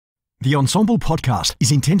The Ensombl podcast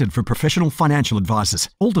is intended for professional financial advisors.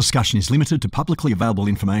 All discussion is limited to publicly available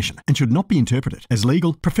information and should not be interpreted as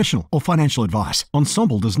legal, professional, or financial advice.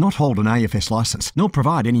 Ensombl does not hold an AFS license nor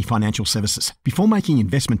provide any financial services. Before making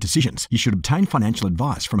investment decisions, you should obtain financial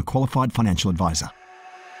advice from a qualified financial advisor.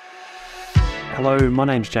 Hello, my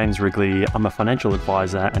name's James Wrigley. I'm a financial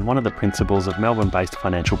advisor and one of the principals of Melbourne-based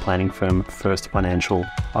financial planning firm First Financial.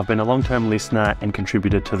 I've been a long-term listener and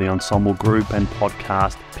contributor to the Ensombl group and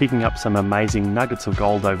podcast, picking up some amazing nuggets of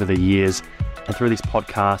gold over the years. And through this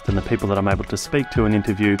podcast and the people that I'm able to speak to and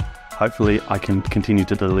interview, hopefully I can continue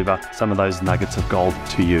to deliver some of those nuggets of gold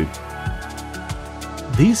to you.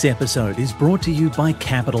 This episode is brought to you by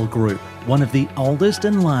Capital Group, one of the oldest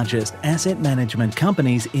and largest asset management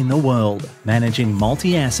companies in the world, managing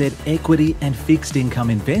multi-asset, equity and fixed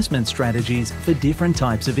income investment strategies for different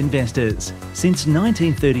types of investors. Since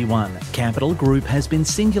 1931, Capital Group has been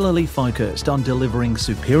singularly focused on delivering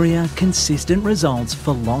superior, consistent results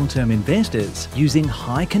for long-term investors using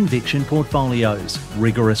high-conviction portfolios,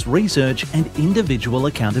 rigorous research and individual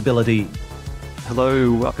accountability.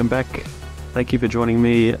 Hello, welcome back. Thank you for joining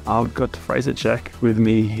me. I've got Fraser Jack with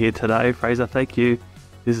me here today. Fraser, thank you.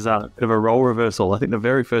 This is a bit of a role reversal. I think the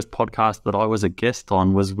very first podcast that I was a guest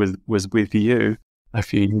on was with you a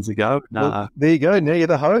few years ago. Well, there you go. Now you're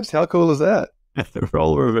the host. How cool is that? The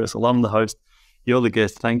role reversal. I'm the host. You're the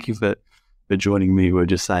guest. Thank you for joining me. We were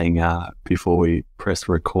just saying before we press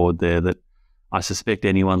record there that I suspect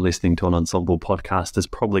anyone listening to an Ensombl podcast has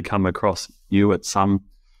probably come across you at some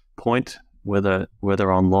point, whether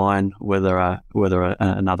online, whether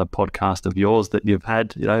another podcast of yours that you've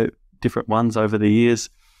had, different ones over the years.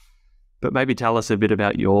 But maybe tell us a bit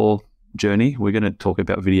about your journey. We're going to talk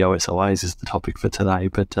about video SOAs as the topic for today,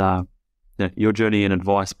 but your journey and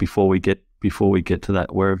advice before we get to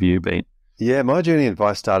that. Where have you been? Yeah, my journey and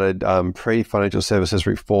advice started pre-financial services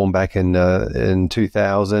reform back in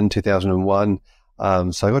 2001.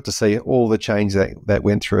 So I got to see all the change that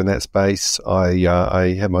went through in that space.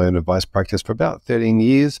 I had my own advice practice for about 13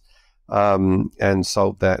 years, and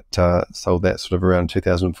sold that sort of around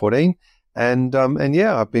 2014. And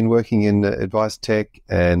yeah, I've been working in advice tech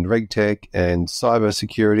and reg tech and cyber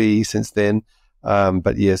security since then.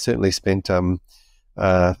 But yeah, certainly spent 13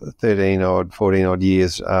 odd, 14 odd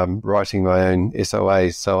years writing my own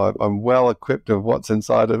SOAs. So I'm well equipped of what's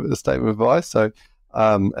inside of the statement of advice. So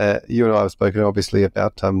you and I have spoken obviously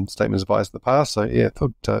about statements of advice in the past, so yeah, I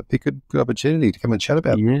thought it'd be a good opportunity to come and chat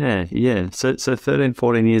about it. Yeah. So 13,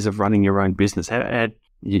 14 years of running your own business. How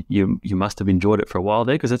you must have enjoyed it for a while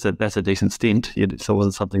there, because that's a decent stint. So it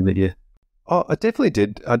wasn't something that you... Oh, I definitely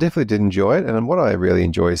did. I definitely did enjoy it, and what I really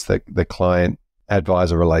enjoy is the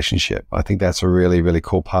client-advisor relationship. I think that's a really, really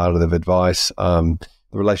cool part of the advice. The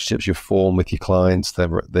relationships you form with your clients,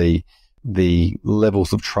 the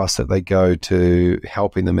levels of trust that they go to,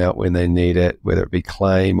 helping them out when they need it, whether it be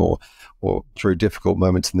claim or through difficult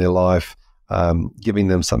moments in their life, giving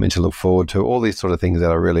them something to look forward to, all these sort of things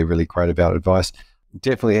that are really, really great about advice.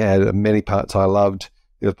 Definitely had many parts I loved.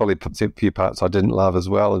 There was probably a few parts I didn't love as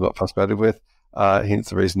well and got frustrated with,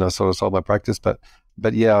 hence the reason I sort of sold my practice.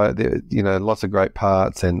 But yeah, lots of great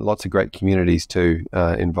parts and lots of great communities too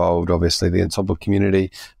involved. Obviously, the Ensombl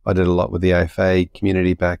community. I did a lot with the AFA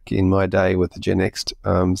community back in my day with the Gen Next.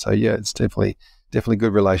 So yeah, it's definitely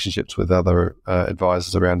good relationships with other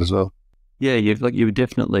advisors around as well. Yeah, you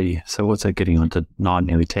definitely. So what's that getting on to 9,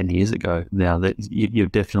 nearly 10 years ago now? That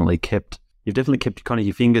you've definitely kept kind of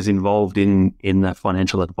your fingers involved in the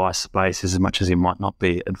financial advice space as much as you might not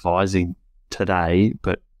be advising today,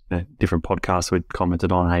 but different podcasts we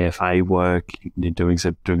commented on AFA work. You're doing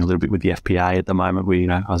a little bit with the FPA at the moment.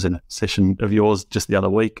 I was in a session of yours just the other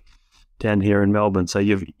week down here in Melbourne. So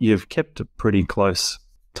you've kept pretty close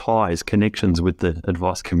connections with the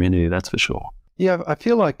advice community. That's for sure. Yeah, I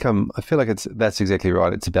feel like that's exactly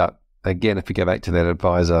right. It's about, again, if we go back to that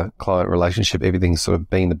advisor-client relationship, everything's sort of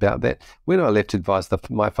been about that. When I left advice,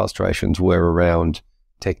 my frustrations were around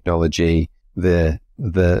technology, the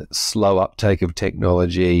slow uptake of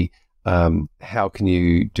technology. How can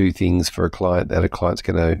you do things for a client that a client's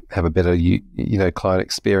going to have a better, client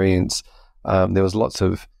experience? There was lots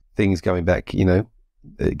of things going back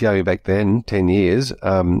then, 10 years,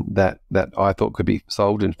 that I thought could be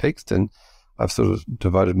solved and fixed. And I've sort of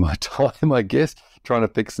devoted my time, I guess, trying to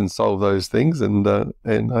fix and solve those things. And I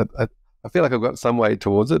feel like I've got some way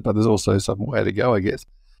towards it, but there's also some way to go, I guess.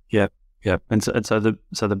 Yeah. And so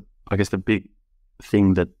I guess the big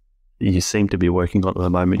thing that you seem to be working on at the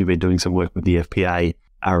moment, you've been doing some work with the FPA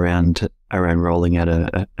around rolling out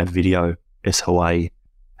a video SOA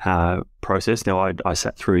process. Now, I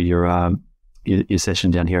sat through your your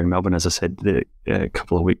session down here in Melbourne, as I said a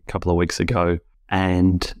couple of weeks ago,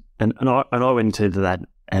 and I went into that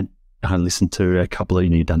and I listened to a couple of,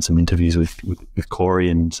 you've done some interviews with Corey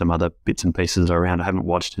and some other bits and pieces around. I haven't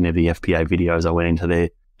watched any of the FPA videos. I went into there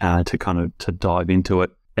to dive into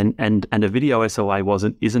it, and a video SOA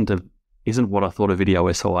isn't what I thought a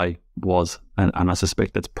video SOA was, and I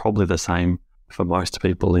suspect that's probably the same for most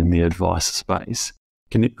people in the advice space.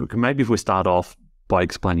 Maybe if we start off by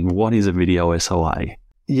explaining what is a video SOA?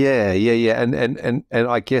 Yeah. And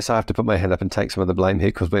I guess I have to put my hand up and take some of the blame here,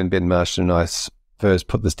 because when Ben Marston and I first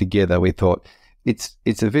put this together, we thought it's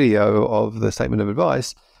a video of the statement of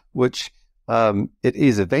advice, which it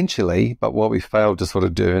is eventually, but what we failed to sort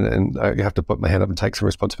of do, and I have to put my hand up and take some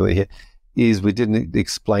responsibility here, is we didn't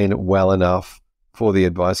explain it well enough for the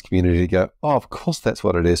advice community to go, oh, of course that's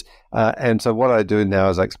what it is. And so what I do now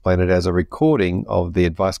is I explain it as a recording of the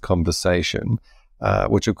advice conversation,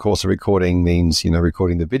 which of course a recording means,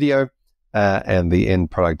 recording the video, and the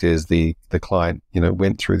end product is the client,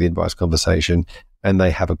 went through the advice conversation and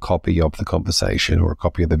they have a copy of the conversation or a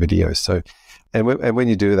copy of the video. So, and when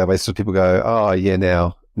you do that, basically people go, oh yeah,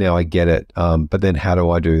 now I get it. But then how do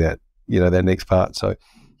I do that? That next part. So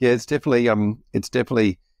yeah, it's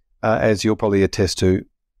definitely, as you'll probably attest to,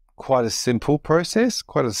 quite a simple process,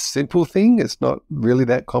 quite a simple thing. It's not really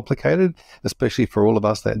that complicated, especially for all of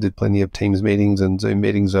us that did plenty of Teams meetings and Zoom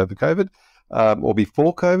meetings over COVID, or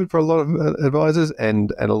before COVID for a lot of advisors,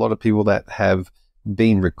 and a lot of people that have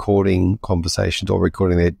been recording conversations or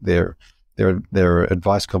recording their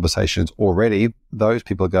advice conversations already. Those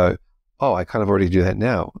people go, oh, I kind of already do that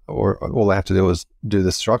now, or all I have to do is do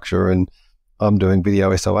the structure, and I'm doing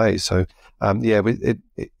video SOA. So it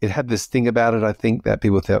had this thing about it, I think, that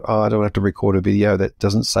people thought, oh, I don't have to record a video. That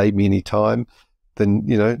doesn't save me any time than,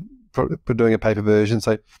 for doing a paper version.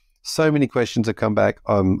 So many questions have come back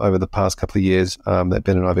over the past couple of years that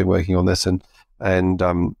Ben and I have been working on this, and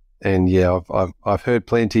yeah, I've heard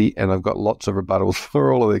plenty, and I've got lots of rebuttals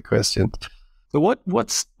for all of the questions. So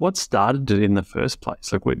what started it in the first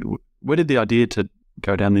place? Like, where did the idea to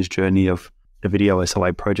go down this journey of the video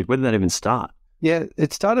SOA project, where did that even start? Yeah,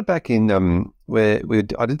 it started back in where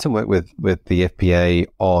I did some work with the FPA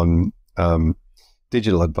on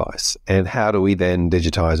digital advice, and how do we then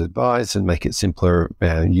digitize advice and make it simpler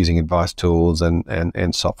using advice tools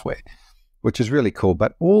and software, which is really cool.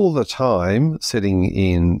 But all the time sitting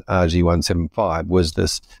in RG 175 was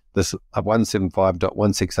this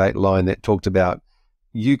 175.168 line that talked about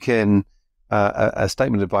you can a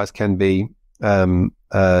statement of advice can be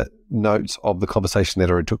notes of the conversation that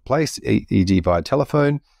already took place, e.g. via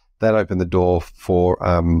telephone. That opened the door for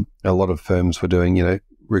a lot of firms were doing,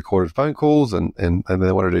 recorded phone calls, and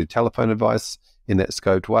they wanted to do telephone advice in that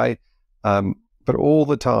scoped way. But all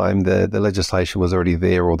the time, the legislation was already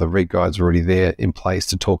there, or the reg guides were already there in place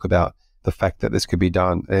to talk about the fact that this could be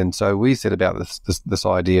done. And so we set about this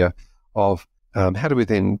idea of how do we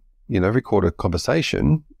then, record a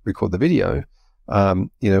conversation, record the video,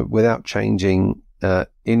 without changing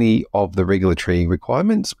any of the regulatory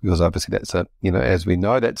requirements, because obviously that's as we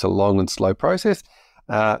know, that's a long and slow process,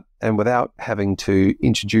 and without having to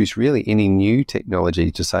introduce really any new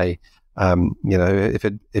technology to say,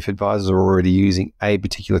 if advisors are already using a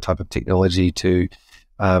particular type of technology to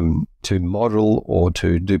model or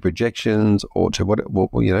to do projections or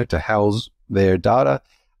to to house their data,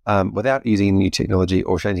 without using new technology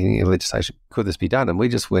or changing any legislation, could this be done? And we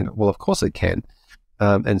just went, well, of course it can.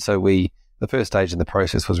 And so the first stage in the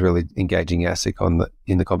process was really engaging ASIC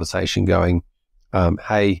in the conversation, going,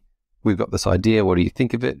 hey, we've got this idea. What do you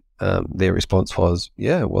think of it? Their response was,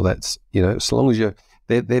 yeah, well, that's, so long as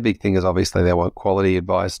their big thing is obviously they want quality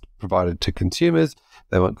advice provided to consumers.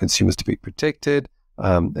 They want consumers to be protected.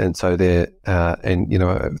 And so they're,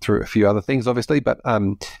 through a few other things, obviously, but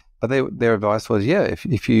their advice was, yeah,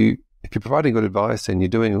 if you're providing good advice and you're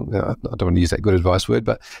doing, I don't want to use that good advice word,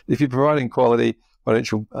 but if you're providing quality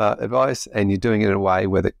financial advice and you're doing it in a way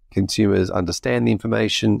where the consumers understand the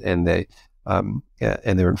information and they're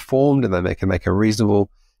informed and they can make a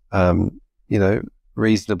reasonable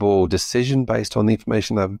decision based on the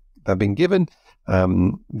information they've been given,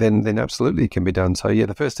 then absolutely it can be done. So yeah,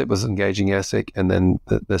 the first step was engaging ASIC, and then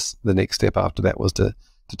the next step after that was to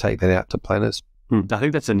take that out to planners. I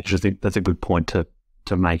think that's a good point to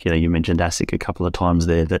make. You mentioned ASIC a couple of times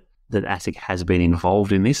there, that ASIC has been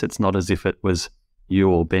involved in this. It's not as if it was you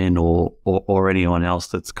or Ben or anyone else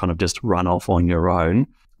that's kind of just run off on your own.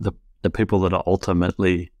 The people that are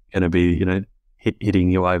ultimately going to be, hitting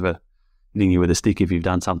you with a stick if you've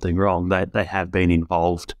done something wrong, they have been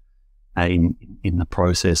involved in the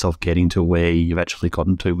process of getting to where you've actually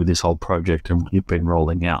gotten to with this whole project and what you've been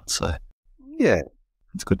rolling out. So Yeah.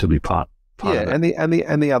 It's good to be part of it. and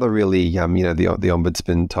the other really, the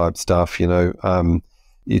ombudsman type stuff, you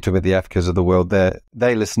talk about the Africas of the world,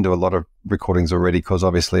 they listen to a lot of recordings already, because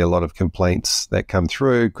obviously a lot of complaints that come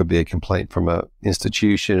through could be a complaint from an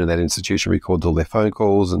institution, and that institution records all their phone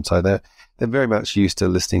calls, and so they're very much used to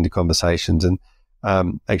listening to conversations, and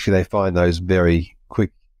actually they find those very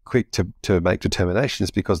quick to make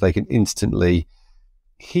determinations, because they can instantly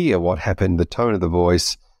hear what happened, the tone of the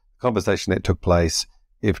voice, the conversation that took place,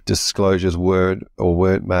 if disclosures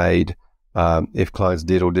weren't made, if clients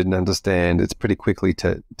did or didn't understand. It's pretty quickly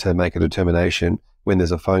to make a determination when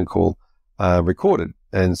there's a phone call recorded.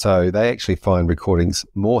 And so they actually find recordings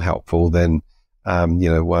more helpful than,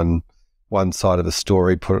 one side of a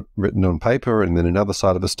story written on paper, and then another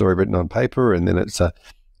side of a story written on paper, and then it's a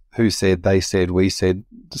who said, they said, we said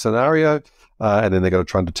scenario, and then they've got to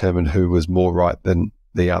try and determine who was more right than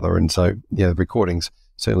the other. And so, recordings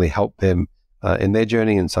certainly help them in their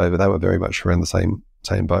journey, and so they were very much around the same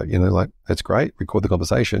boat. Like, that's great, record the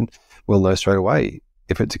conversation, we'll know straight away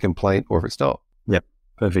if it's a complaint or if it's not. Yep,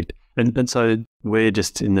 perfect. And so we're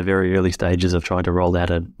just in the very early stages of trying to roll out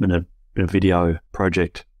a video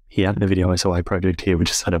project here, the video SOA project here. We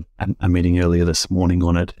just had a meeting earlier this morning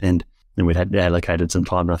on it, and we'd had allocated some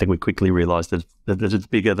time, and I think we quickly realised that it's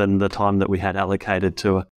bigger than the time that we had allocated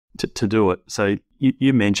to do it. So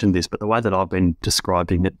you mentioned this, but the way that I've been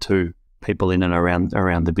describing it to people in and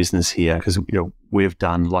around the business here, because we've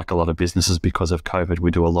done, like a lot of businesses because of COVID,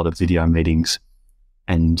 we do a lot of video meetings,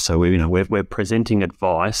 and so we're presenting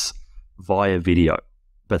advice via video,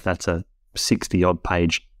 but that's a 60-odd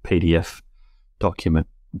page PDF document.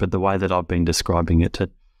 But the way that I've been describing it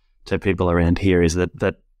to people around here is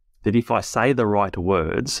that if I say the right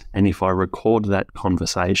words and if I record that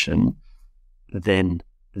conversation, then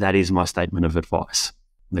that is my statement of advice.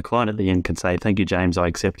 The client at the end can say, "Thank you, James, I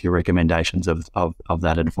accept your recommendations of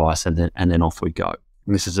that advice," and then off we go.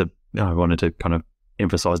 And this is I wanted to kind of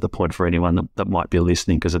emphasize the point for anyone that might be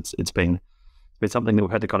listening, because it's been something that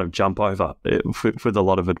we've had to kind of jump over with a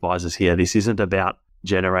lot of advisors here. This isn't about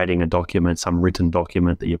generating a document, some written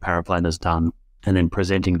document that your paraplanner's done, and then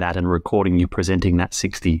presenting that and recording you presenting that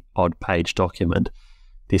 60-odd page document.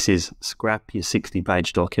 This is scrap your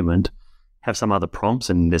 60-page document, have some other prompts,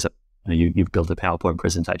 and you've built a PowerPoint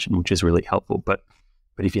presentation, which is really helpful. But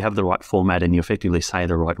if you have the right format and you effectively say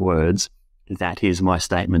the right words, that is my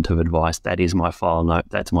statement of advice. That is my file note.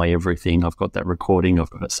 That's my everything. I've got that recording. I've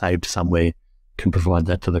got it saved somewhere, can provide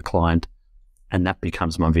that to the client, and that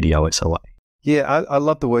becomes my video SOA. Yeah, I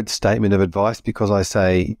love the word statement of advice, because I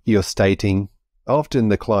say you're stating. Often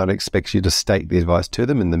the client expects you to state the advice to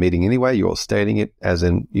them in the meeting anyway. You're stating it, as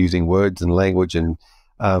in using words and language and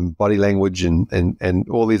body language and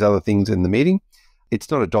all these other things in the meeting.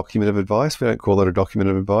 It's not a document of advice. We don't call it a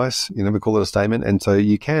document of advice. We call it a statement. And so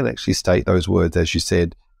you can actually state those words, as you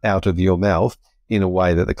said, out of your mouth in a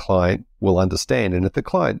way that the client will understand. And if the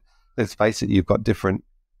client, let's face it, you've got different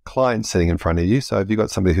clients sitting in front of you. So if you've got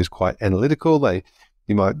somebody who's quite analytical, they've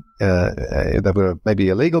got maybe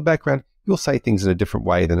a legal background, you'll say things in a different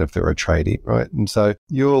way than if they're a tradie, right? And so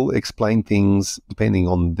you'll explain things depending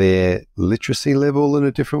on their literacy level in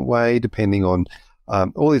a different way, depending on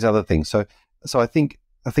all these other things. So I think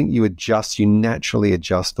you naturally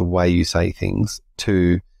adjust the way you say things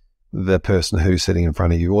to the person who's sitting in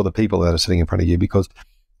front of you, or the people that are sitting in front of you, because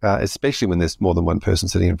especially when there's more than one person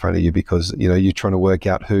sitting in front of you, because you're trying to work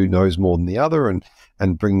out who knows more than the other,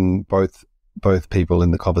 and bring both people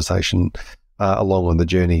in the conversation along on the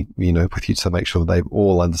journey, with you, to make sure that they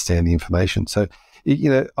all understand the information. So,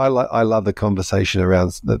 I love the conversation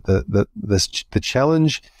around the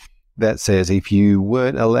challenge that says, if you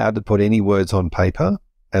weren't allowed to put any words on paper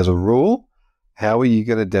as a rule, how are you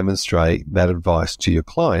going to demonstrate that advice to your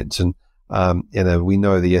clients? And we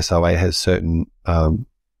know the SOA has certain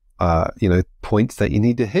points that you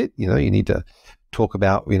need to hit. You need to talk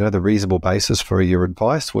about the reasonable basis for your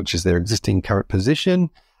advice, which is their existing current position.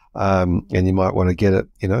 And you might want to get it,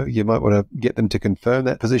 you might want to get them to confirm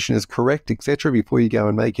that position is correct, etc., before you go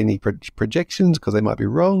and make any projections, because they might be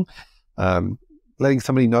wrong. Letting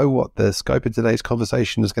somebody know what the scope of today's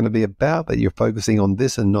conversation is going to be about, that you're focusing on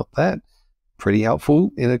this and not that. Pretty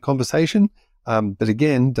helpful in a conversation. But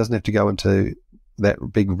again, doesn't have to go into that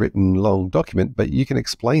big written long document, but you can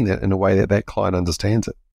explain that in a way that client understands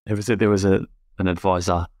it. There was an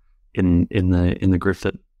advisor in the group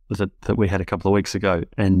that we had a couple of weeks ago,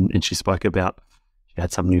 and she spoke about, she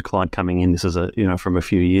had some new client coming in. This is from a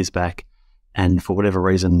few years back, and for whatever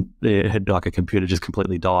reason, a computer just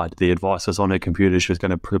completely died. The advice was on her computer. She was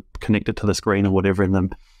going to connect it to the screen or whatever in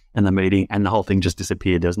the meeting, and the whole thing just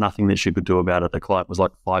disappeared. There was nothing that she could do about it. The client was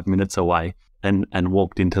like 5 minutes away, and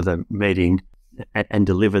walked into the meeting and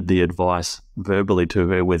delivered the advice verbally to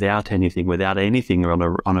her without anything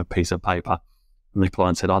on a piece of paper. And the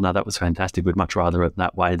client said, "Oh no, that was fantastic. We'd much rather it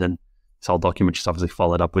that way than this whole document." She's obviously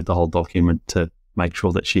followed up with the whole document to make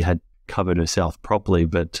sure that she had covered herself properly.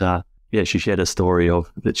 But she shared a story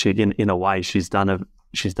of that she, in a way, she's done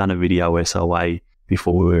a video SOA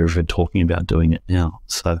before we were even talking about doing it now.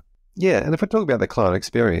 So yeah, and if I talk about the client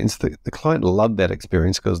experience, the client loved that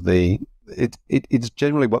experience because it's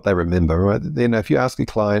generally what they remember, right? If you ask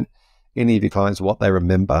any of your clients what they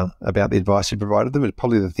remember about the advice you provided them, it's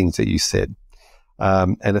probably the things that you said.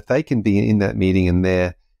 And if they can be in that meeting and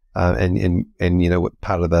there, and what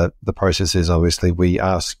part of the process is, obviously we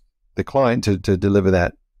ask the client to deliver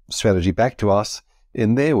that strategy back to us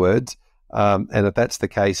in their words. And if that's the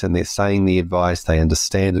case and they're saying the advice, they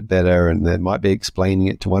understand it better and they might be explaining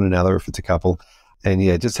it to one another if it's a couple. And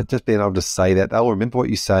just being able to say that, they'll remember what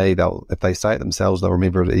you say. If they say it themselves, they'll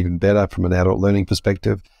remember it even better from an adult learning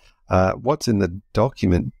perspective. What's in the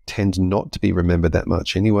document tends not to be remembered that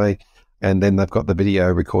much anyway. And then they've got the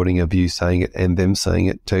video recording of you saying it and them saying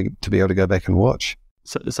it to be able to go back and watch.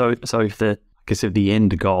 So if the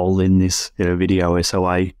end goal in this video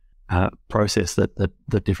SOA process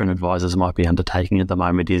that different advisors might be undertaking at the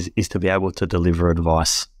moment is to be able to deliver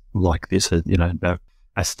advice like this,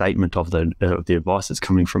 a statement of the advice that's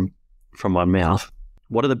coming from my mouth.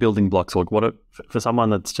 What are the building blocks? Or for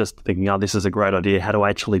someone that's just thinking, oh, this is a great idea, how do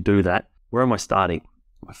I actually do that? Where am I starting?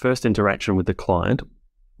 My first interaction with the client,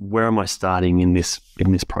 where am I starting in this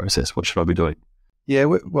process? What should I be doing? Yeah,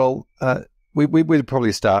 we'd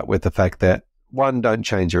probably start with the fact that, one, don't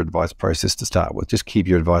change your advice process to start with. Just keep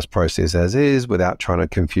your advice process as is without trying to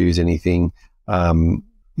confuse anything, and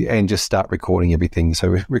just start recording everything.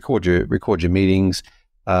 So record your meetings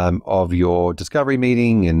of your discovery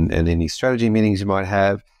meeting and any strategy meetings you might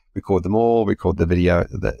have. Record them all. Record the video,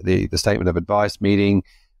 the statement of advice meeting,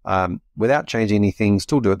 without changing anything.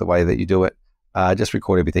 Still do it the way that you do it. Just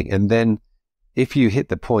record everything, and then if you hit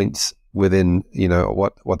the points within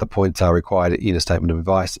what the points are required in a statement of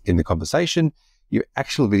advice in the conversation, your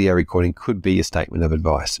actual video recording could be a statement of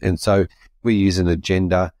advice. And so we use an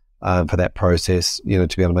agenda for that process, to be able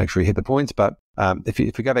to make sure you hit the points. But if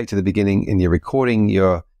you go back to the beginning and you're recording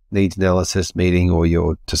your needs analysis meeting or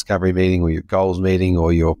your discovery meeting or your goals meeting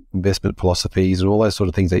or your investment philosophies and all those sort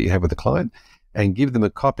of things that you have with the client, and give them a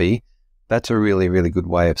copy, that's a really, really good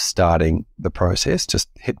way of starting the process. Just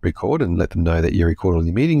hit record and let them know that you record all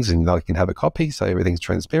your meetings and they can have a copy so everything's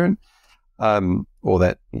transparent. Or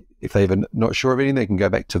that if they're even not sure of anything, they can go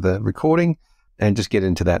back to the recording and just get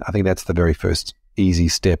into that. I think that's the very first easy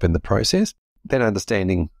step in the process. Then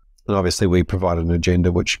understanding, and obviously we provided an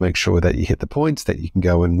agenda which makes sure that you hit the points, that you can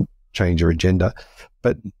go and change your agenda.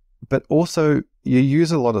 But also you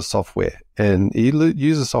use a lot of software, and you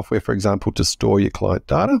use a software, for example, to store your client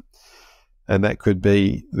data. And that could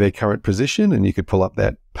be their current position, and you could pull up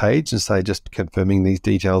that page and say, just confirming these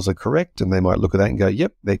details are correct. And they might look at that and go,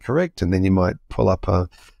 yep, they're correct. And then you might pull up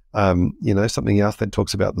something else that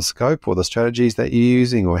talks about the scope or the strategies that you're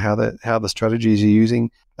using or how the strategies you're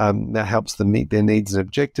using that helps them meet their needs and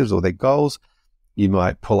objectives or their goals. You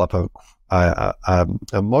might pull up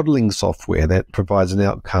a modeling software that provides an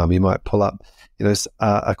outcome. You might pull up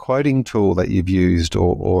a quoting tool that you've used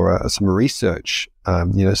or some research,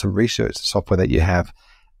 some research software that you have.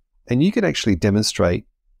 And you can actually demonstrate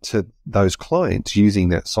to those clients using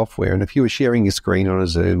that software. And if you were sharing your screen on a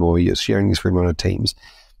Zoom or you're sharing your screen on a Teams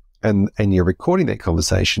and you're recording that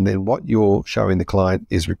conversation, then what you're showing the client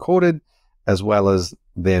is recorded as well as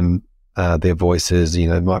them, their voices,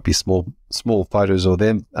 it might be small photos or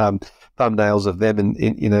them, thumbnails of them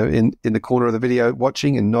in the corner of the video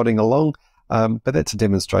watching and nodding along. But that's a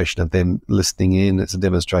demonstration of them listening in. It's a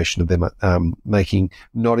demonstration of them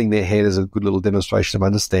nodding their head as a good little demonstration of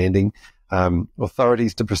understanding.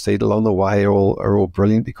 Authorities to proceed along the way are all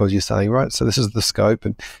brilliant because you're saying, right, so this is the scope,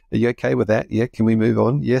 and are you okay with that? Yeah, can we move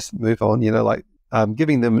on? Yes, move on.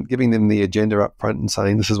 Giving them the agenda up front and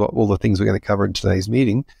saying this is what all the things we're going to cover in today's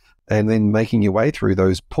meeting, and then making your way through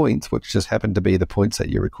those points, which just happen to be the points that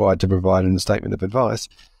you're required to provide in a statement of advice.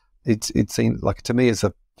 It seems like, to me, it's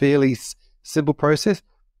a fairly simple process,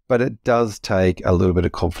 but it does take a little bit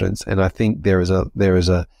of confidence. And I think there is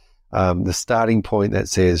the starting point that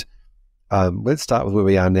says, let's start with where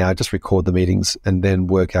we are now, just record the meetings and then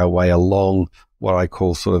work our way along what I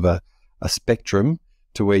call sort of a spectrum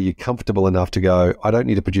to where you're comfortable enough to go, I don't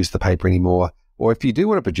need to produce the paper anymore. Or if you do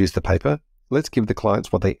want to produce the paper, let's give the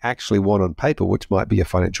clients what they actually want on paper, which might be a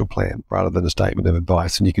financial plan rather than a statement of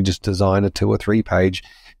advice. And you can just design a 2 or 3 page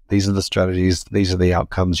these are the strategies, these are the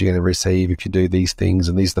outcomes you're going to receive if you do these things,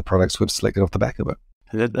 and these are the products we've selected off the back of it.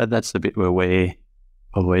 That's the bit where we're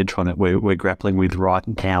grappling with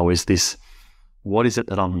right now. Is this, what is it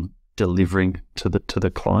that I'm delivering to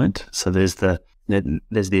the client? So there's the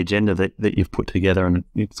agenda that you've put together, and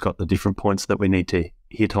it's got the different points that we need to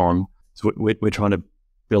hit on. So we're trying to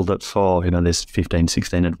build it for, there's 15,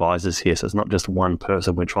 16 advisors here. So it's not just one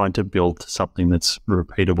person. We're trying to build something that's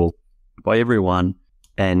repeatable by everyone,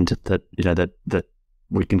 and that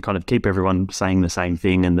we can kind of keep everyone saying the same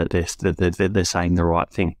thing, and that they're saying the right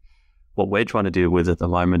thing. What we're trying to deal with at the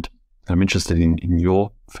moment, and I'm interested in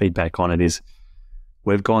your feedback on it, is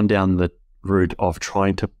we've gone down the route of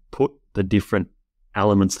trying to put the different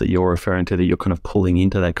elements that you're referring to, that you're kind of pulling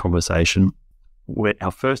into that conversation.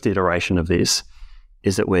 Our first iteration of this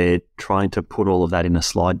is that we're trying to put all of that in a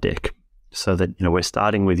slide deck, so that, we're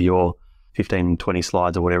starting with your 15, 20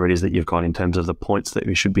 slides or whatever it is that you've got in terms of the points that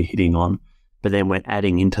we should be hitting on. But then we're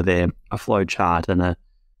adding into there a flow chart and a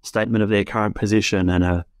statement of their current position and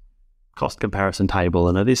a cost comparison table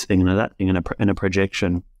and a this thing and a that thing and a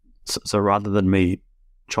projection. So rather than me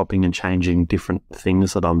chopping and changing different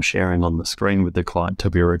things that I'm sharing on the screen with the client to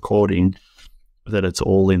be recording, that it's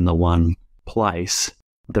all in the one place.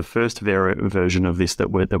 The first version of this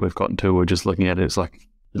that we've gotten to, we're just looking at it, it's like,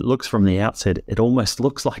 it looks from the outset, it almost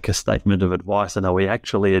looks like a statement of advice. And are we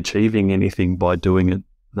actually achieving anything by doing it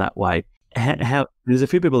that way? How there's a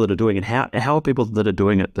few people that are doing it. How are people that are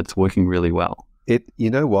doing it that's working really well? You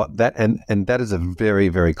know what, that and that is a very,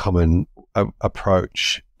 very common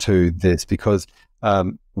approach to this, because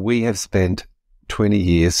we have spent 20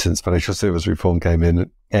 years since financial service reform came in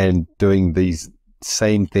and doing these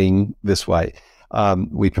same thing this way.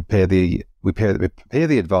 We prepare the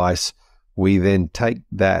advice. We then take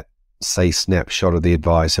that, say, snapshot of the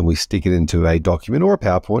advice, and we stick it into a document or a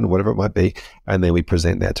PowerPoint or whatever it might be, and then we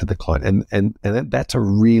present that to the client. And that's a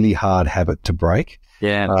really hard habit to break.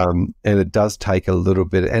 Yeah. And it does take a little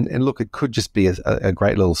bit. And look, it could just be a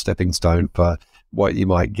great little stepping stone for what you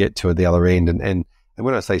might get to at the other end. And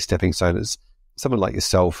when I say stepping stone, it's someone like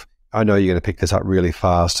yourself. I know you're going to pick this up really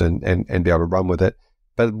fast and be able to run with it.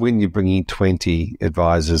 But when you're bringing 20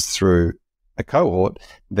 advisors through a cohort,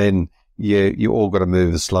 then you all got to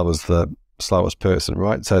move as slow as the slowest person,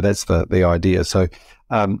 right? So that's the idea. So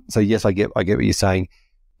yes, I get what you're saying.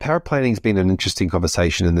 Power planning has been an interesting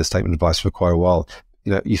conversation in the statement of advice for quite a while.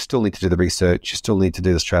 You still need to do the research, you still need to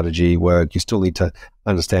do the strategy work, you still need to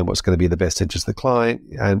understand what's going to be the best interest of the client,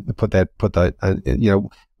 and put that,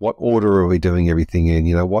 what order are we doing everything in?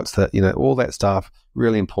 What's the, all that stuff,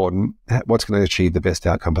 really important. What's going to achieve the best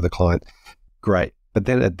outcome for the client? Great. But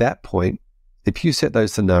then at that point, if you set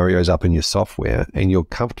those scenarios up in your software and you're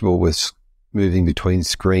comfortable with moving between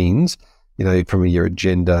screens, from your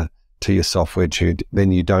agenda to your software,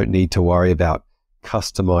 then you don't need to worry about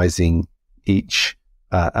customizing each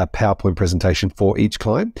a PowerPoint presentation for each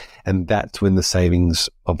client. And that's when the savings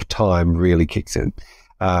of time really kicks in,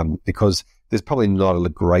 because there's probably not a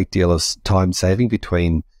great deal of time saving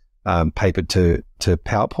between paper to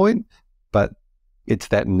PowerPoint, but it's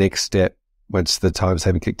that next step once the time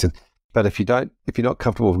saving kicks in. But if you're not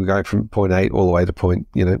comfortable with going from point A all the way to point,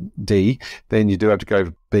 D, then you do have to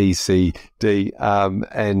go B, C, D,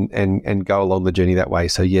 and go along the journey that way.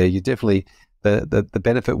 So yeah, you definitely, the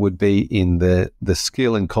benefit would be in the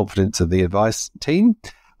skill and confidence of the advice team,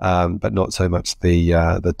 but not so much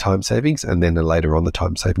the time savings. And then later on, the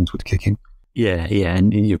time savings would kick in. Yeah,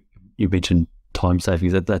 and you mentioned time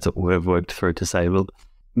savings. That's what we've worked through to say, well,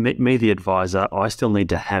 me, the advisor, I still need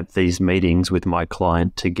to have these meetings with my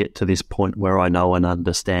client to get to this point where I know and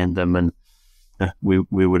understand them. And we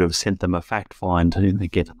would have sent them a fact find to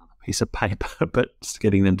get another piece of paper, but it's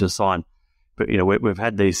getting them to sign. But we've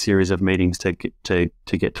had these series of meetings to get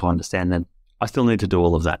to understand them. I still need to do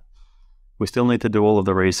all of that. We still need to do all of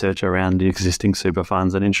the research around the existing super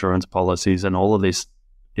funds and insurance policies and all of this,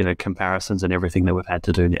 comparisons and everything that we've had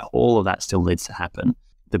to do now. All of that still needs to happen.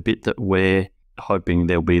 The bit that we're hoping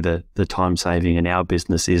there'll be the time saving in our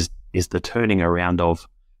business is the turning around of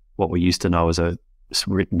what we used to know as a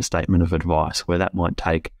written statement of advice, where that might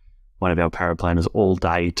take one of our paraplanners all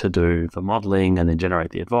day to do the modelling and then generate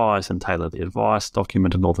the advice and tailor the advice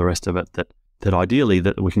document and all the rest of it, that ideally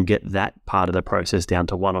that we can get that part of the process down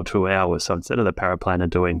to 1 or 2 hours. So instead of the paraplanner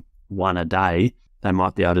doing one a day, they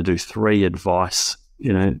might be able to do 3 advice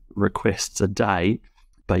requests a day.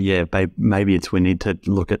 But yeah, maybe we need to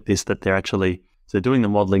look at this, that they're doing the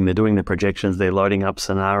modeling, they're doing the projections, they're loading up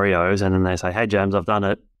scenarios, and then they say, hey, James, I've done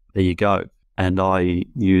it. There you go. And I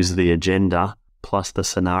use the agenda plus the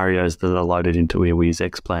scenarios that are loaded into, we use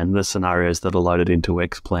Xplan, the scenarios that are loaded into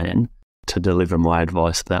Xplan to deliver my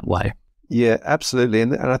advice that way. Yeah, absolutely.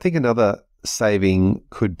 And I think another saving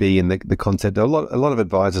could be in the concept. A lot of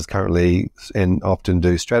advisors currently and often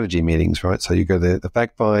do strategy meetings, right? So you go to the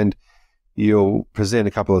fact find, you'll present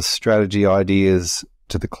a couple of strategy ideas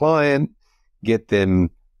to the client, get them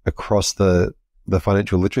across the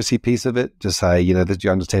financial literacy piece of it. Just say, that you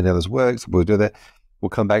understand how this works. We'll do that. We'll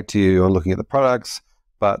come back to you on looking at the products,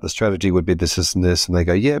 but the strategy would be this, this, and this. And they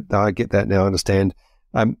go, yeah, no, I get that now. I understand.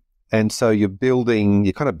 And so you're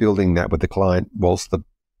kind of building that with the client whilst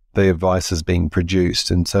the advice is being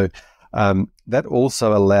produced. And so that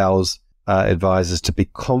also allows advisors to be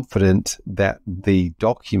confident that the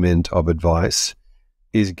document of advice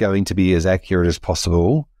is going to be as accurate as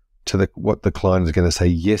possible to what the client is going to say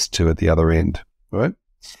yes to at the other end, right?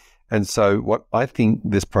 And so what I think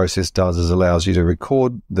this process does is allows you to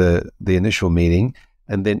record the initial meeting,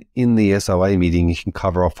 and then in the SOA meeting, you can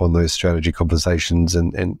cover off on those strategy conversations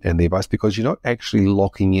and the advice, because you're not actually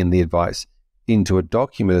locking in the advice into a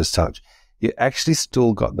document as such. You actually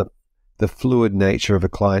still got the fluid nature of a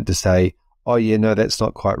client to say, oh yeah, no, that's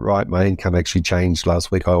not quite right. My income actually changed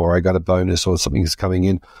last week, or I got a bonus, or something's coming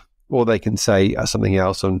in. Or they can say something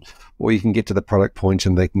else, or you can get to the product point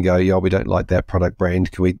and they can go, yeah, we don't like that product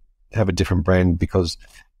brand. Can we have a different brand because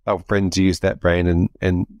our friends use that brand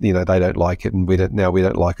and they don't like it, and we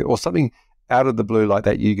don't like it, or something out of the blue like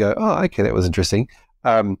that. You go, oh, okay, that was interesting.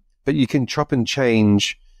 But you can chop and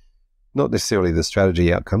change, not necessarily the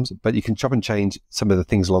strategy outcomes, but you can chop and change some of the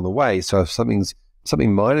things along the way. So if something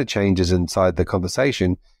minor changes inside the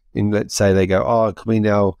conversation, and let's say they go, oh, can we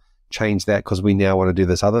now change that because we now want to do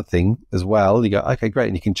this other thing as well? You go, okay, great,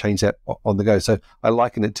 and you can change that on the go. So I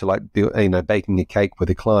liken it to like baking a cake with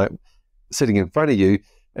a client sitting in front of you,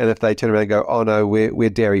 and if they turn around and go, oh no, we're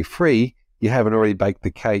dairy free, you haven't already baked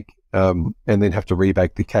the cake, and then have to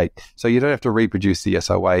rebake the cake. So you don't have to reproduce the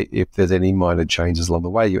SOA if there's any minor changes along the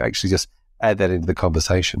way. You actually just add that into the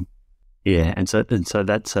conversation. Yeah, and so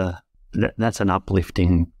that's an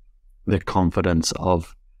uplifting the confidence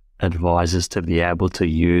of advisors to be able to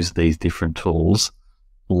use these different tools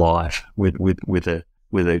live with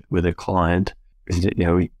a client.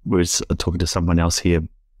 We were talking to someone else here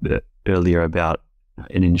earlier about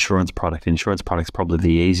an insurance product. Insurance product's probably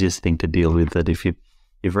the easiest thing to deal with. That if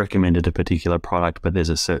you've recommended a particular product, but there's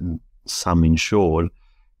a certain sum insured,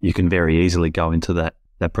 you can very easily go into that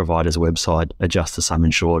provider's website, adjust the sum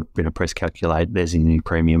insured, press calculate, there's a new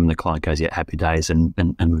premium, and the client goes, yeah, happy days, and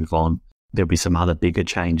move on. There'll be some other bigger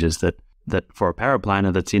changes that for a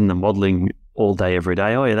paraplanner that's in the modelling all day, every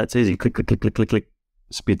day, oh yeah, that's easy, click, click, click, click, click, click,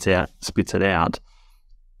 spits it out.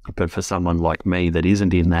 But for someone like me that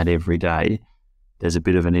isn't in that every day, there's a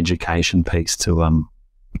bit of an education piece to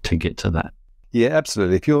get to that. Yeah,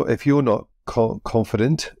 absolutely. If you're not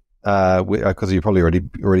confident, because you're probably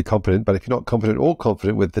already confident, but if you're not confident or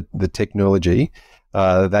confident with the technology,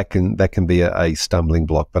 that can be a stumbling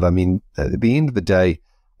block. But I mean, at the end of the day,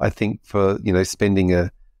 I think for spending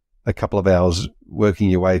a couple of hours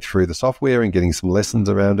working your way through the software and getting some lessons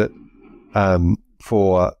around it,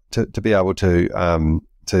 to be able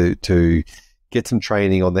to get some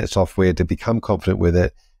training on that software to become confident with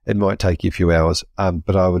it, it might take you a few hours.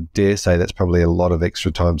 But I would dare say that's probably a lot of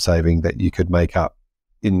extra time saving that you could make up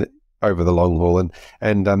over the long haul.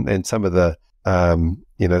 And some of the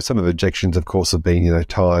some of the objections, of course, have been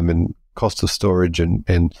time and cost of storage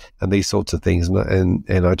and these sorts of things. And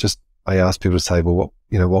I ask people to say, well,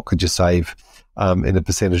 what could you save in a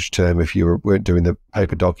percentage term if you weren't doing the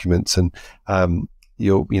paper documents? And I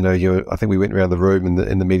think we went around the room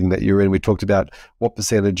in the meeting that you were in. We talked about what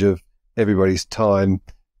percentage of everybody's time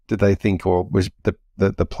did they think, or was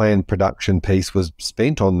the planned production piece was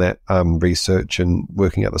spent on that research and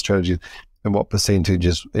working out the strategy, and what percentage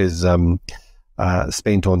is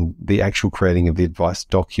spent on the actual creating of the advice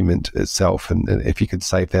document itself. And if you could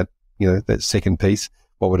save that, that second piece,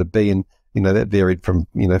 what would it be? And that varied from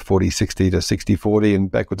 40-60 to 60-40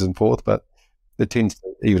 and backwards and forth, but it tends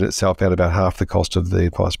to even itself out about half the cost of the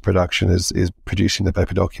advice production is producing the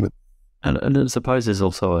paper document. And I suppose there's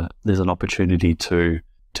also there's an opportunity to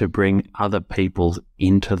bring other people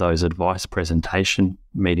into those advice presentation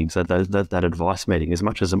meetings, that advice meeting. As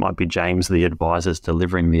much as it might be James, the advisor's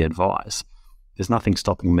delivering the advice, there's nothing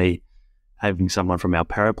stopping me having someone from our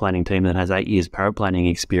paraplanning team that has 8 years paraplanning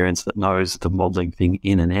experience that knows the modelling thing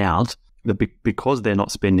in and out. Because they're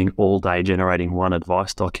not spending all day generating one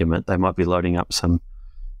advice document, they might be loading up some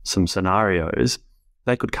scenarios.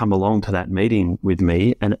 They could come along to that meeting with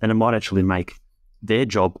me, and it might actually make their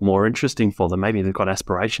job more interesting for them. Maybe they've got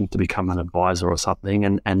aspirations to become an advisor or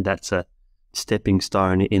something, and that's a stepping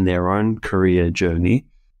stone in their own career journey.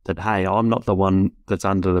 that, hey, I'm not the one that's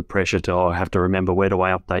under the pressure to, I have to remember where do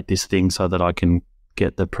I update this thing so that I can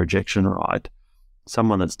get the projection right.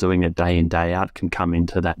 Someone that's doing it day in, day out can come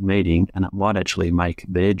into that meeting, and it might actually make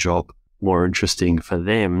their job more interesting for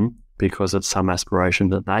them because it's some aspiration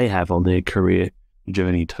that they have on their career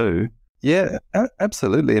journey too. Yeah,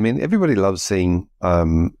 absolutely. I mean, everybody loves seeing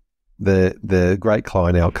the great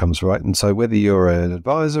client outcomes, right? And so whether you're an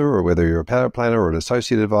advisor or whether you're a power planner or an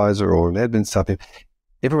associate advisor or an admin staff,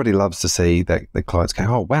 everybody loves to see that the clients go,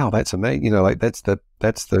 oh, wow, that's amazing. You know, like that's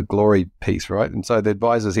the glory piece, right? And so the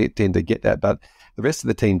advisors tend to get that, but the rest of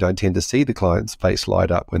the team don't tend to see the client's face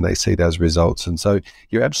light up when they see those results. And so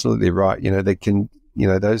you're absolutely right. You know, they can, you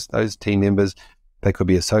know, those team members, they could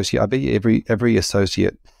be associate. I bet you every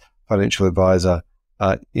associate financial advisor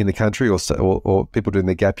in the country or people doing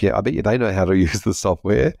the gap year, I bet you they know how to use the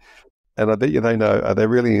software. And I bet you they know, they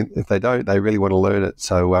really, if they don't, they really want to learn it.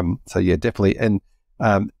 So yeah, definitely. And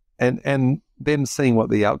then seeing what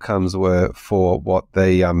the outcomes were for what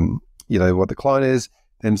the, you know, what the client is,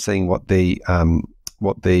 then seeing what the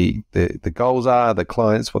goals are, the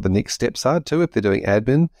clients, what the next steps are too, if they're doing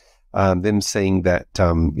admin, them seeing that,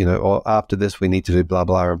 you know, or after this, we need to do blah,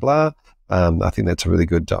 blah, and blah. I think that's a really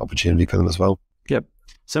good opportunity for them as well. Yep.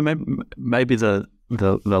 So maybe the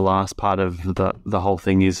last part of the whole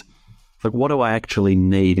thing is, like, what do I actually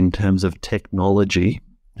need in terms of technology?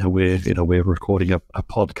 We're recording a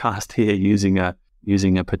podcast here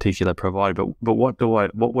using a particular provider, but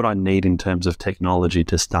what would I need in terms of technology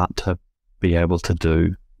to start to be able to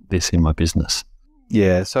do this in my business?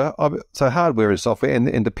 Yeah, so hardware and software,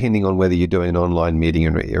 and depending on whether you're doing an online meeting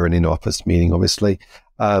or an in-office meeting, obviously.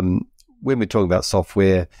 When we're talking about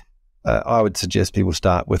software, I would suggest people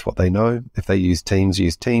start with what they know. If they use Teams,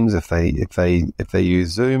 use Teams. If they use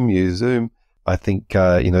Zoom, use Zoom. I think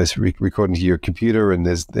it's recording to your computer, and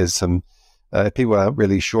there's some people aren't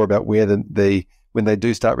really sure about where when they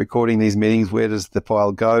do start recording these meetings, where does the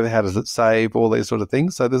file go? How does it save? All these sort of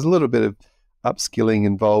things. So there's a little bit of upskilling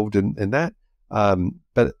involved in that.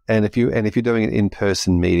 But if you're doing an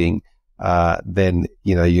in-person meeting, then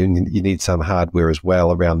you need some hardware as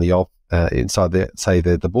well around the inside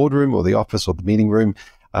the boardroom or the office or the meeting room,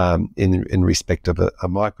 in respect of a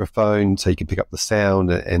microphone, so you can pick up the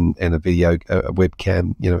sound and a video, a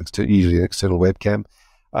webcam. Usually an external webcam.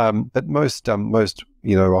 But most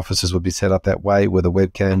offices would be set up that way with a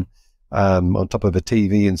webcam on top of a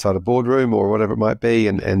TV inside a boardroom or whatever it might be,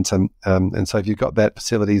 and so if you've got that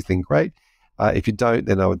facilities, then great. If you don't,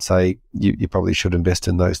 then I would say you probably should invest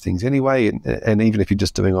in those things anyway. And even if you're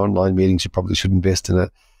just doing online meetings, you probably should invest in a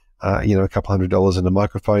couple $100 in a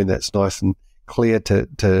microphone that's nice and clear to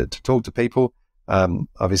talk to people.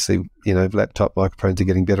 Obviously, laptop microphones are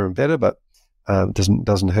getting better and better, but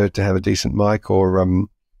doesn't hurt to have a decent mic or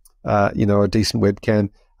a decent webcam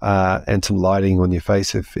and some lighting on your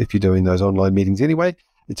face if you're doing those online meetings anyway.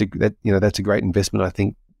 That's a great investment, I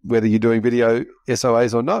think, whether you're doing video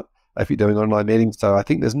SOAs or not. If you're doing online meetings. So I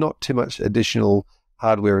think there's not too much additional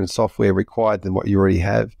hardware and software required than what you already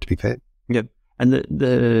have, to be fair. Yep. And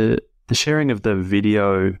the sharing of the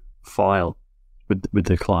video file with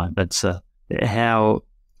the client, that's how,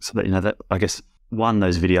 so that, that I guess, one,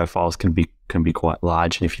 those video files can be quite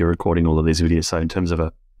large, and if you're recording all of these videos, so in terms of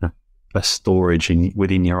a storage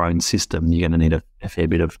within your own system, you're going to need a fair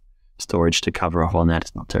bit of storage to cover off on that.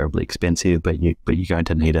 It's not terribly expensive, but you're going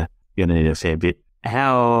to need a fair bit.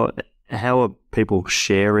 How are people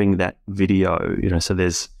sharing that video? So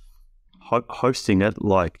there's hosting it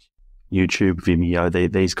like YouTube,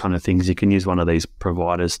 Vimeo, these kind of things. You can use one of these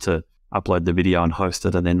providers to upload the video and host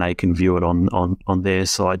it, and then they can view it on their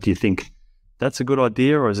side. Do you think that's a good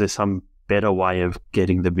idea, or is there some better way of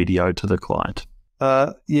getting the video to the client?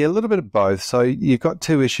 Yeah, a little bit of both. So you've got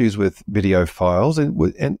two issues with video files,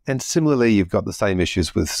 and similarly, you've got the same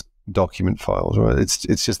issues with document files, right? It's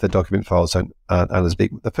just the document files aren't as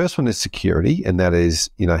big. The first one is security, and that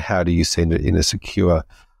is, how do you send it in a secure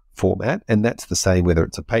format? And that's the same whether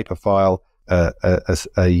it's a paper file, a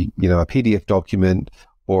PDF document,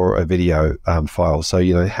 or a video file.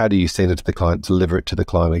 So how do you send it to the client, deliver it to the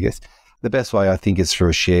client? I guess the best way, I think, is through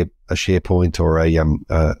a SharePoint or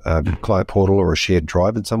a client portal or a shared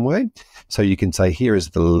drive in some way. So you can say, here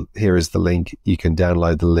is the link. You can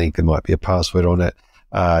download the link. There might be a password on it.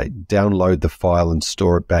 Download the file and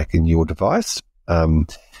store it back in your device, and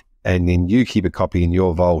then you keep a copy in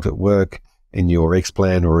your vault at work, in your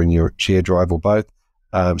Xplan or in your share drive or both,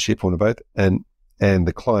 SharePoint or both, and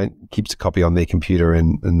the client keeps a copy on their computer.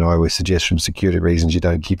 And I always suggest, from security reasons, you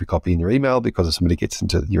don't keep a copy in your email, because if somebody gets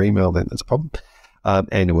into your email, then that's a problem,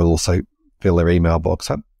 and it will also fill their email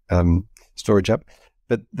box up, storage up.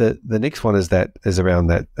 But the next one is around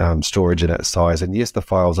that storage and that size. And yes, the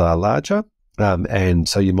files are larger. And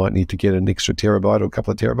so you might need to get an extra terabyte or a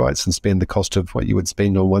couple of terabytes and spend the cost of what you would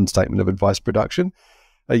spend on one statement of advice production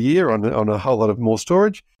a year on a whole lot of more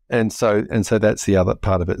storage. And so that's the other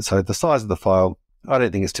part of it. So the size of the file, I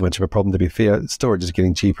don't think it's too much of a problem, to be fair. Storage is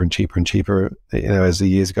getting cheaper and cheaper and cheaper. As the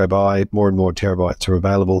years go by, more and more terabytes are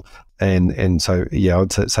available. And so, I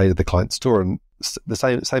would say to the client, store and the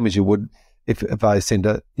same as you would if I send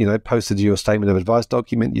posted your statement of advice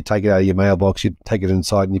document, you take it out of your mailbox, you take it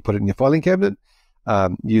inside and you put it in your filing cabinet.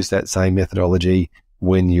 Use that same methodology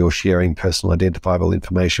when you're sharing personal identifiable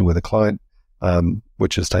information with a client,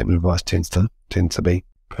 which a statement of advice tends to be.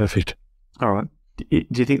 Perfect. All right. Do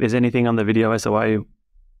you think there's anything on the video SOA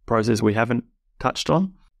process we haven't touched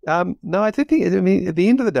on? No, I don't think. I mean, at the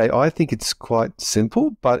end of the day, I think it's quite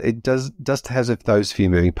simple, but it does has those few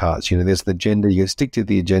moving parts. There's the agenda. You stick to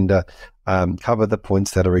the agenda, cover the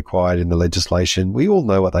points that are required in the legislation. We all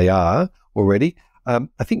know what they are already. I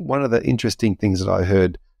think one of the interesting things that I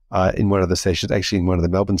heard in one of the sessions, actually in one of the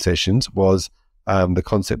Melbourne sessions, was the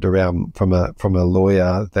concept around from a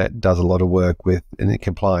lawyer that does a lot of work in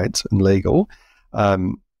compliance and legal.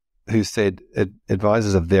 Who said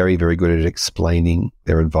advisors are very, very good at explaining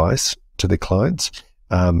their advice to the clients.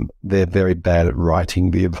 They're very bad at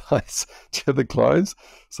writing the advice to the clients.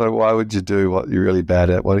 So why would you do what you're really bad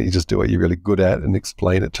at? Why don't you just do what you're really good at and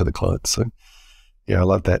explain it to the clients? So, I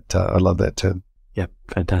love that. I love that term. Yeah,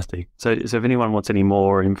 fantastic. So if anyone wants any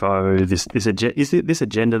more info, this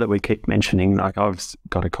agenda that we keep mentioning, like I've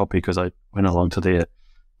got a copy because I went along to the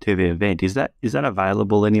event. Is that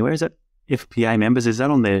available anywhere? Is that FPA members? Is that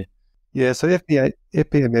on there? Yeah, so FPA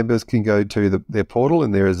members can go to their portal,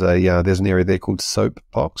 and there's an area there called SOAP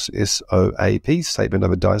box, SOAP, Statement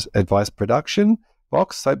of Advice Production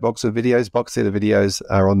box, SOAP box of videos, box set of videos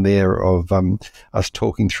are on there of us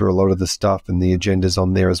talking through a lot of the stuff, and the agenda's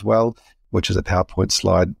on there as well, which is a PowerPoint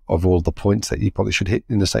slide of all the points that you probably should hit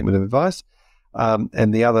in the Statement of Advice.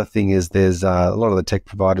 And the other thing is there's a lot of the tech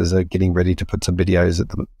providers are getting ready to put some videos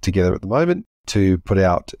together at the moment to put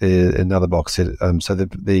out another box set. So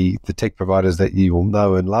the tech providers that you will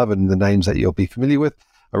know and love and the names that you'll be familiar with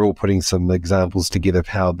are all putting some examples together of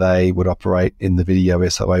how they would operate in the video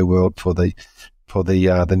SOA world for the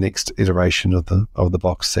next iteration of the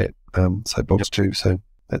box set. So box 2. So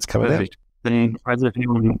that's coming out. Then, Fraser, if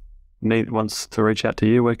anyone wants to reach out to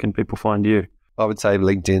you, where can people find you? I would say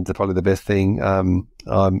LinkedIn's probably the best thing,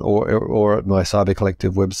 or at my Cyber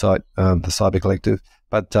Collective website, the Cyber Collective.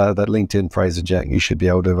 But that LinkedIn, Fraser Jack, you should be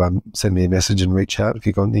able to send me a message and reach out if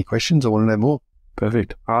you've got any questions or want to know more.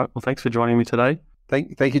 Perfect. All right. Well, thanks for joining me today.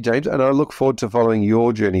 Thank you, James. And I look forward to following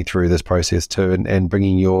your journey through this process too, and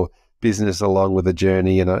bringing your business along with the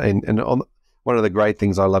journey. And on one of the great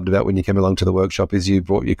things I loved about when you came along to the workshop is you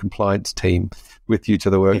brought your compliance team with you to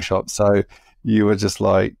the workshop. Yeah. So you were just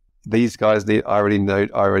like, these guys I already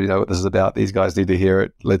know what this is about. These guys need to hear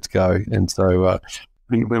it. Let's go. And so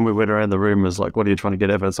when we went around the room, it was like, what are you trying to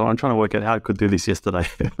get over? So I'm trying to work out how I could do this yesterday.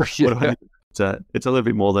 Yeah. It's a little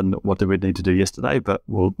bit more than what did we need to do yesterday, but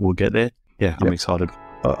we'll get there. Yeah, I'm excited.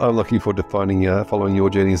 I'm looking forward to following your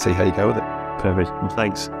journey and see how you go with it. Perfect. Well,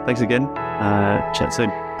 thanks again. Chat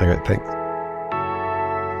soon. Okay, thanks.